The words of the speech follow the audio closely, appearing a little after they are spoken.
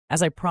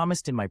As I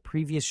promised in my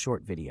previous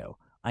short video,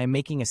 I am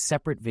making a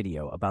separate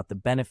video about the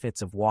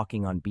benefits of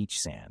walking on beach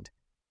sand.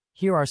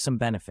 Here are some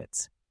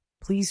benefits.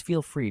 Please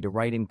feel free to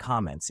write in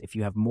comments if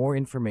you have more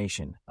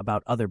information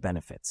about other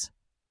benefits.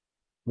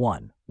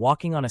 1.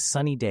 Walking on a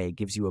sunny day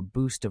gives you a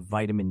boost of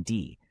vitamin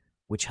D,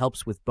 which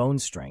helps with bone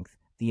strength,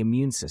 the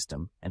immune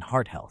system, and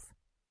heart health.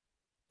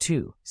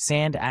 2.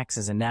 Sand acts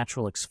as a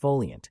natural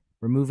exfoliant,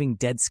 removing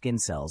dead skin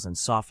cells and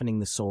softening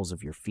the soles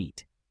of your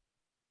feet.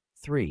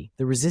 3.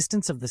 The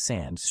resistance of the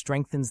sand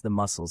strengthens the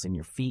muscles in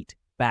your feet,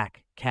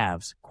 back,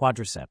 calves,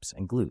 quadriceps,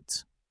 and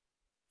glutes.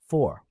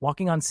 4.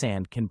 Walking on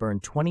sand can burn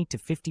 20 to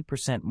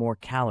 50% more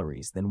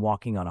calories than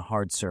walking on a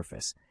hard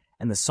surface,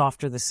 and the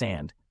softer the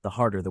sand, the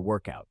harder the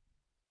workout.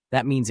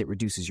 That means it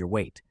reduces your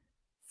weight.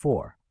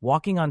 4.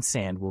 Walking on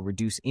sand will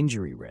reduce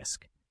injury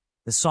risk.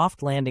 The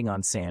soft landing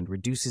on sand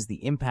reduces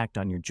the impact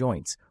on your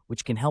joints,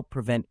 which can help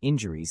prevent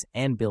injuries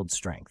and build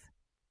strength.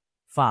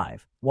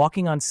 5.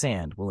 Walking on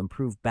sand will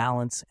improve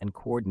balance and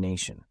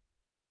coordination.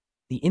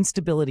 The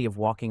instability of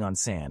walking on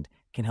sand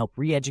can help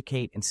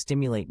re-educate and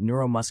stimulate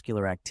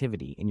neuromuscular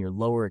activity in your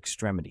lower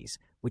extremities,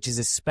 which is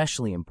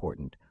especially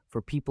important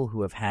for people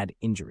who have had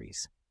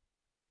injuries.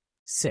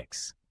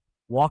 6.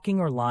 Walking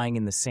or lying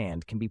in the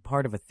sand can be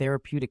part of a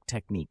therapeutic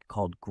technique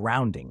called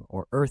grounding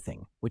or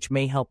earthing, which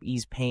may help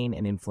ease pain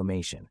and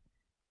inflammation.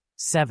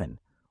 7.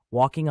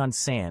 Walking on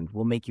sand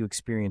will make you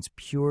experience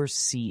pure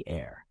sea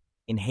air.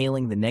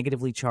 Inhaling the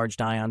negatively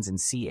charged ions in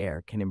sea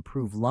air can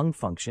improve lung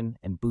function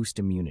and boost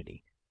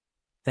immunity.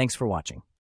 Thanks for watching.